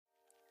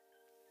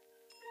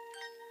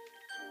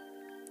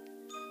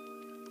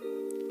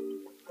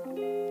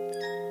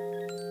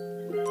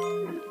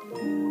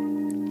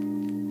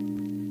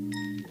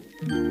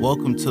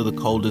Welcome to The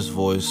Coldest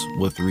Voice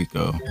with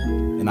Rico,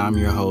 and I'm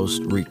your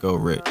host, Rico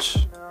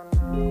Rich.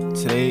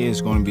 Today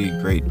is going to be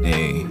a great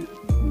day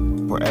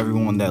for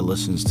everyone that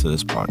listens to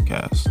this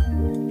podcast,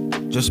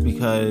 just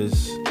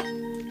because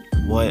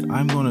what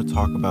I'm going to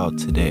talk about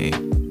today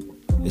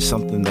is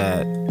something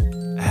that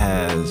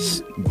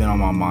has been on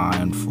my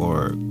mind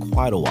for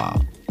quite a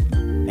while,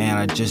 and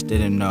I just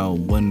didn't know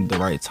when the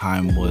right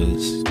time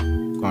was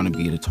going to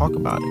be to talk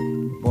about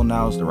it. Well,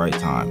 now is the right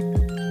time,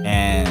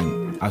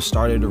 and I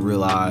started to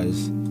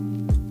realize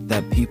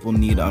that people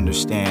need to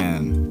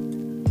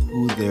understand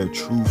who their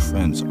true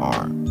friends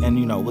are.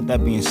 And with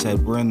that being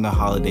said, we're in the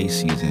holiday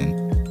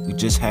season. We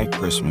just had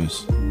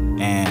Christmas,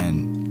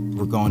 and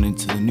we're going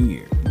into the new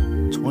year,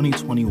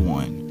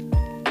 2021.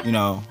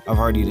 I've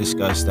already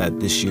discussed that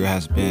this year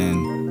has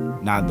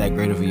been not that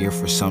great of a year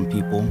for some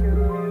people.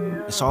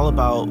 It's all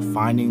about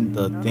finding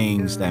the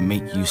things that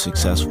make you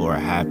successful or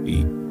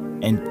happy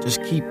and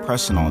just keep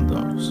pressing on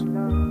those.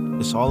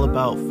 It's all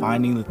about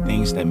finding the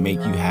things that make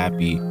you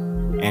happy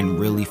and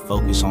really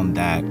focus on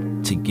that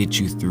to get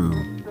you through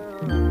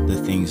the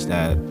things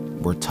that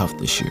were tough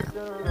this year.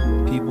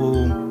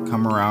 People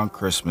come around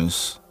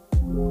Christmas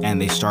and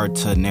they start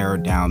to narrow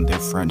down their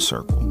friend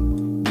circle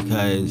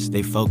because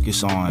they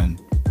focus on,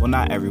 well,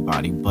 not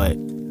everybody, but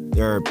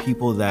there are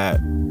people that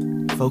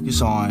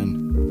focus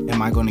on,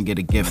 am I going to get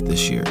a gift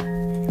this year?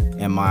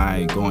 Am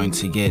I going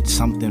to get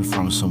something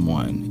from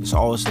someone? It's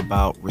always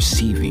about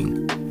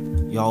receiving.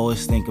 You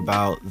always think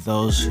about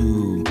those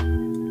who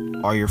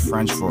are your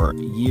friends for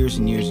years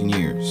and years and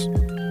years.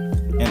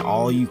 And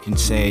all you can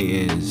say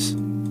is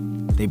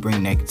they bring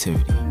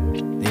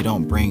negativity. They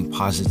don't bring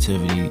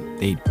positivity.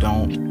 They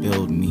don't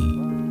build me.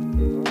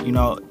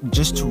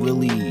 Just to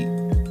really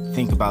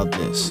think about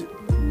this,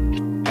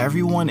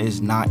 everyone is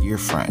not your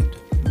friend.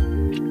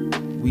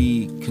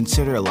 We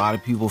consider a lot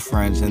of people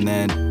friends, and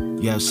then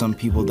you have some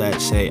people that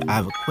say, I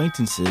have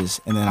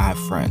acquaintances and then I have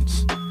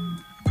friends.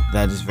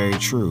 That is very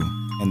true,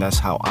 and that's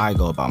how I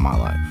go about my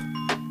life.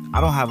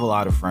 I don't have a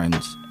lot of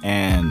friends,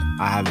 and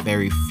I have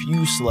very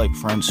few select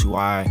friends who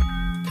I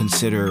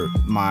consider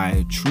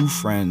my true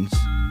friends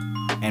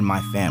and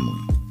my family.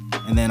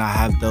 And then I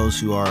have those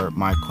who are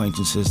my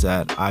acquaintances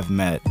that I've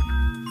met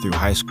through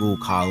high school,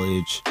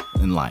 college,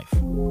 and life.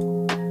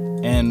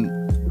 And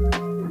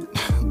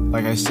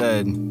like I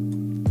said,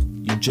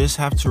 you just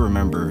have to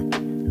remember,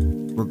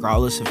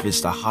 regardless if it's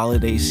the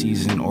holiday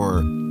season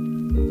or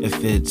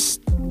if it's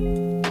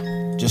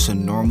just a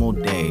normal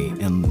day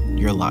in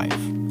your life,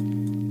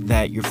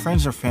 that your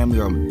friends or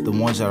family are the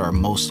ones that are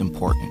most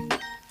important.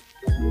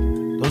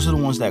 Those are the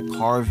ones that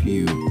carve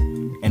you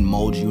and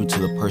mold you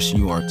into the person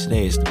you are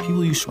today. It's the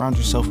people you surround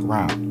yourself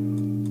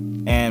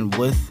around. And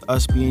with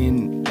us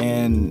being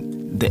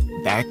in the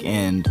back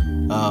end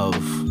of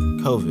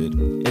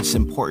COVID, it's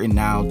important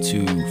now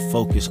to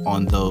focus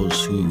on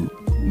those who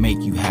make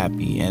you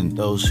happy and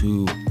those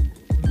who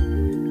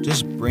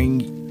just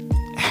bring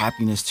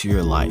happiness to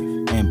your life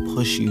and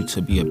push you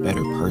to be a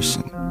better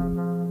person.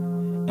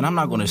 And I'm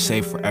not going to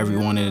say for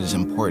everyone it is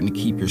important to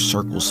keep your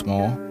circle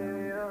small.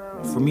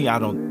 For me, I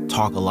don't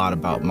talk a lot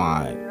about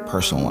my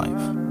personal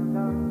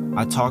life.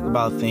 I talk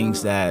about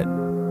things that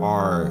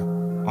are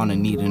on a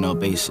need to know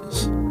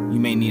basis. You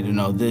may need to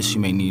know this, you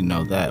may need to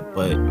know that,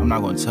 but I'm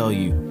not going to tell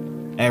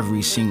you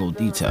every single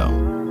detail.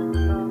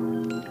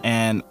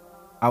 And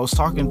I was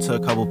talking to a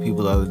couple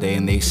people the other day,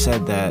 and they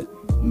said that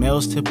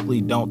males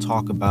typically don't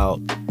talk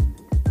about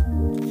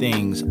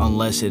things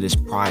unless it is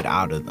pried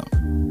out of them.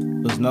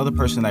 There was another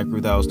person in that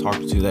group that I was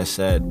talking to that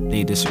said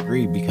they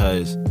disagreed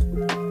because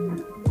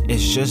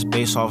it's just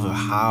based off of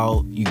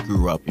how you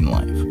grew up in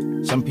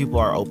life. Some people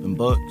are open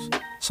books.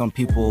 Some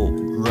people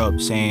grew up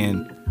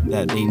saying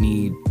that they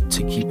need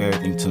to keep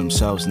everything to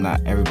themselves and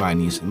not everybody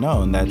needs to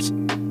know. And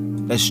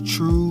that's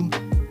true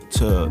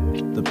to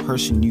the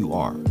person you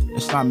are.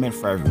 It's not meant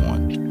for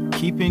everyone.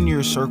 Keeping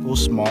your circle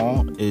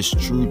small is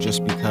true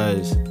just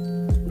because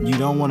you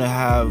don't want to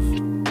have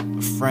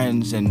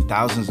friends and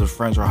thousands of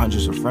friends or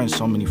hundreds of friends,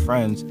 so many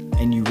friends,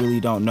 and you really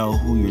don't know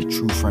who your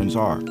true friends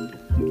are.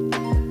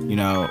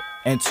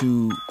 And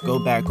to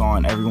go back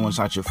on everyone's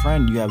not your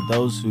friend, you have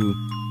those who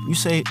you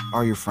say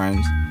are your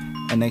friends,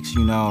 and next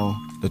you know,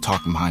 they're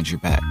talking behind your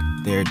back.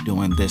 They're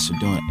doing this or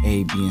doing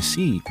A, B, and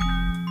C.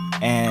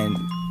 And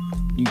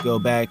you go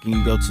back and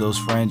you go to those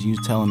friends, you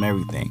tell them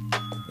everything.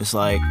 It's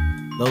like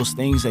those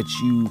things that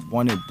you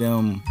wanted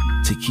them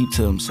to keep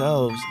to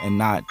themselves and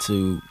not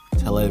to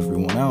tell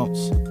everyone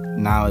else,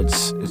 now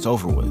it's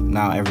over with.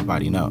 Now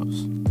everybody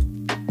knows.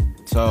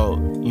 So,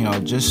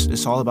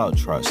 it's all about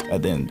trust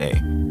at the end of the day.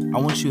 I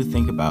want you to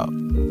think about,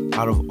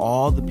 out of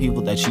all the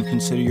people that you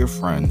consider your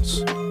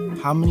friends,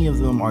 how many of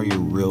them are your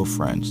real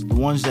friends? The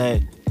ones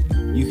that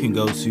you can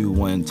go to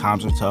when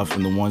times are tough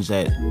and the ones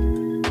that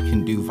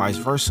can do vice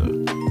versa.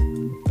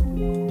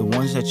 The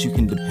ones that you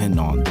can depend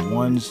on. The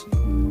ones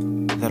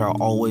that are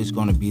always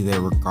going to be there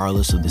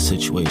regardless of the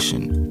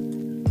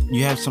situation.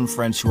 You have some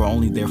friends who are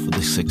only there for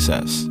the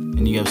success,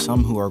 and you have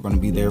some who are going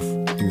to be there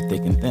through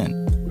thick and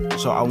thin.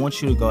 So I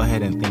want you to go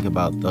ahead and think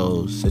about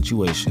those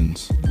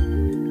situations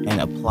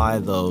and apply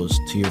those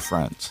to your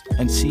friends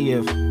and see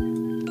if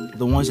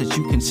the ones that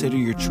you consider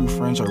your true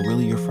friends are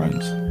really your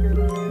friends.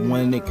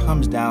 When it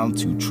comes down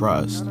to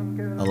trust,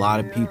 a lot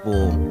of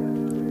people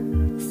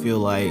feel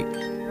like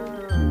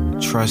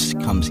trust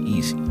comes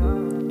easy.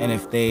 And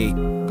if they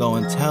go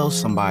and tell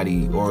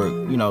somebody or,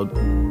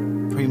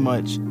 pretty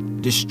much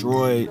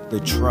destroy the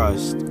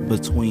trust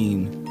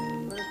between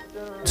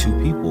two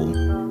people.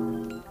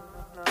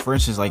 For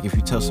instance, like if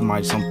you tell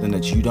somebody something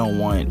that you don't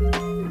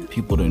want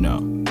people to know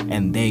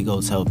and they go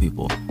tell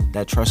people,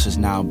 that trust is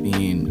now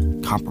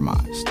being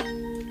compromised.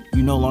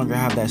 You no longer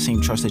have that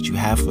same trust that you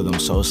have for them.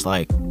 So it's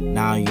like,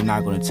 now you're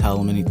not going to tell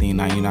them anything.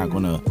 Now you're not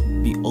going to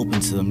be open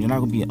to them. You're not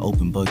going to be an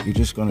open book. You're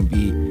just going to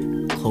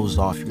be closed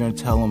off. You're going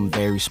to tell them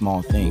very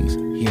small things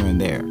here and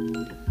there.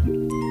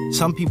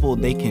 Some people,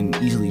 they can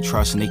easily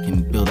trust and they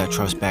can build that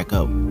trust back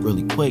up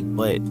really quick.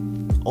 But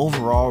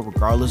overall,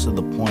 regardless of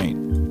the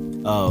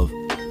point of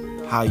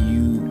how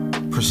you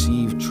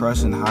perceive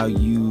trust and how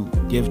you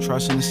give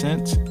trust in a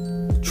sense,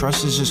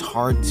 trust is just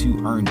hard to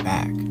earn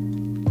back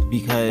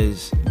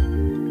because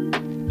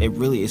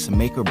it's a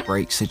make or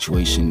break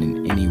situation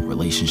in any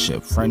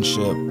relationship,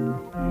 friendship,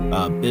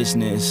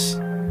 business,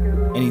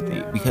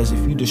 anything. Because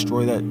if you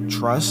destroy that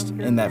trust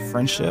in that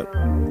friendship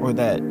or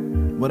that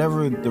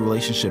whatever the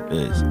relationship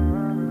is,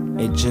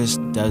 it just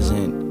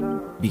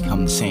doesn't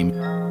become the same.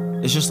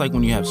 It's just like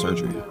when you have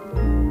surgery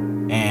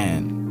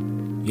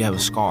and you have a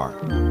scar.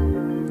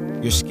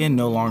 Your skin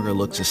no longer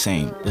looks the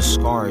same. The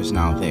scar is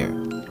now there.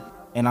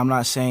 And I'm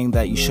not saying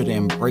that you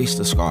shouldn't embrace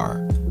the scar,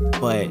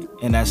 but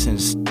in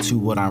essence, to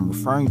what I'm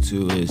referring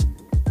to is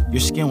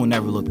your skin will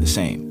never look the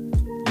same.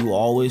 You will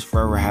always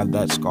forever have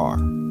that scar.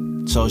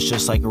 So it's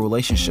just like a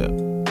relationship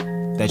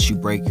that you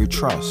break your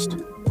trust.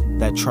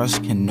 That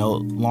trust can no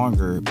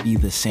longer be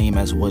the same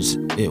as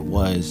it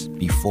was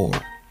before.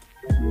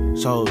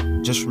 So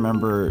just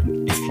remember,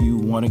 if you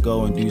want to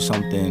go and do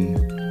something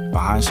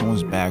behind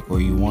someone's back or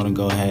you want to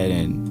go ahead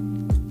and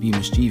be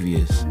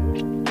mischievous,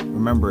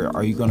 remember,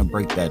 are you going to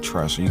break that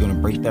trust? Are you going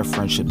to break that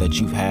friendship that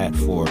you've had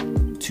for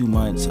 2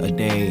 months, a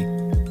day,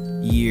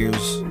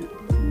 years,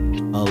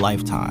 a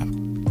lifetime?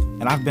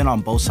 And I've been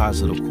on both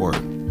sides of the court.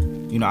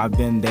 I've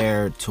been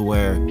there to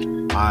where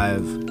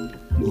I've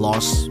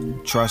lost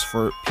trust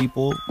for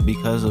people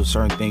because of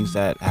certain things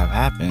that have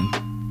happened.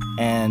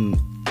 And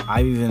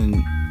I've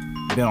even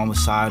been on the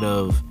side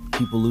of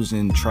people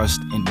losing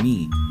trust in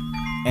me.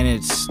 And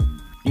it's,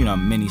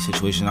 many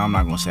situations. I'm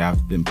not going to say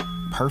I've been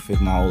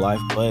perfect my whole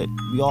life, but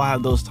we all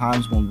have those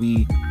times when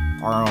we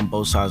are on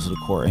both sides of the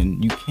court,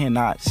 and you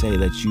cannot say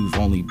that you've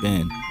only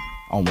been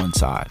on one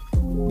side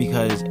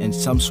because in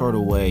some sort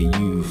of way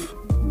you've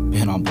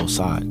been on both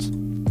sides.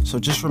 So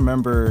just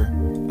remember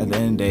at the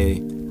end of the day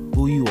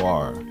who you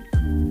are,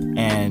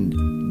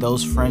 and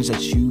those friends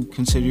that you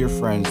consider your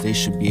friends, they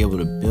should be able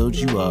to build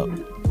you up.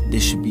 They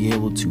should be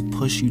able to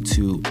push you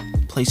to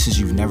places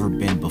you've never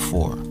been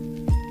before.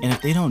 And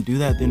if they don't do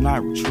that, they're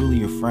not truly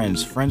your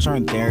friends. Friends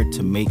aren't there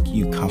to make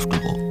you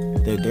comfortable.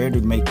 They're there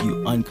to make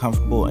you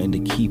uncomfortable and to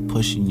keep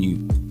pushing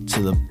you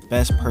to the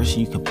best person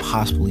you could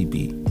possibly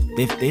be.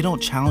 If they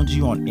don't challenge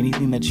you on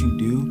anything that you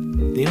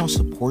do, if they don't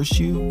support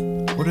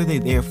you, what are they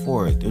there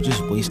for? They're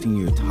just wasting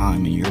your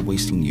time and you're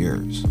wasting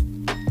yours.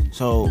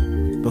 So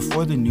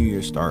before the new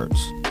year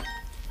starts,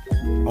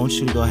 I want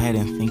you to go ahead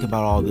and think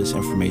about all this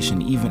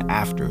information even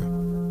after.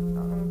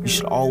 You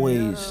should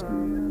always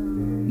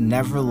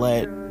never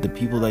let the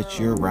people that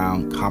you're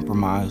around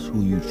compromise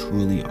who you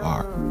truly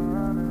are.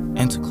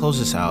 And to close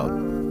this out,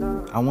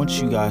 I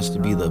want you guys to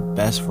be the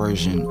best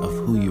version of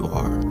who you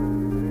are.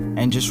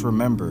 And just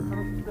remember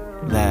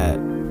that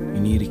you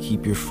need to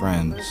keep your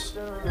friends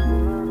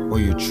or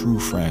your true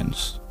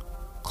friends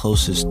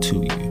closest to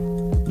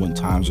you when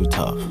times are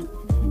tough.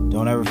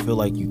 Don't ever feel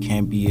like you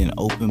can't be an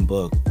open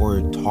book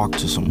or talk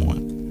to someone.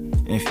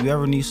 And if you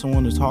ever need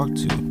someone to talk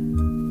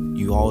to,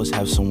 you always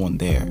have someone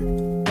there.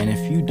 And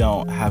if you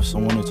don't have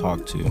someone to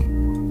talk to,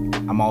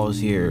 I'm always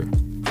here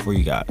for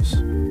you guys.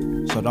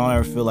 So don't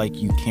ever feel like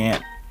you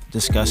can't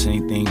discuss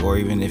anything, or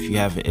even if you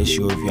have an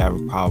issue or if you have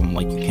a problem,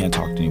 like you can't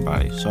talk to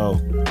anybody. So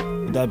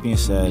with that being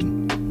said,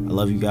 I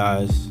love you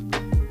guys.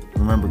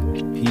 Remember,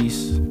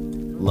 peace,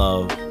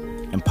 love,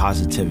 and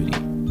positivity.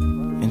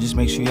 And just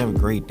make sure you have a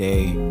great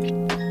day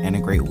and a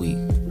great week.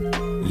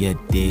 You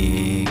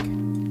dig?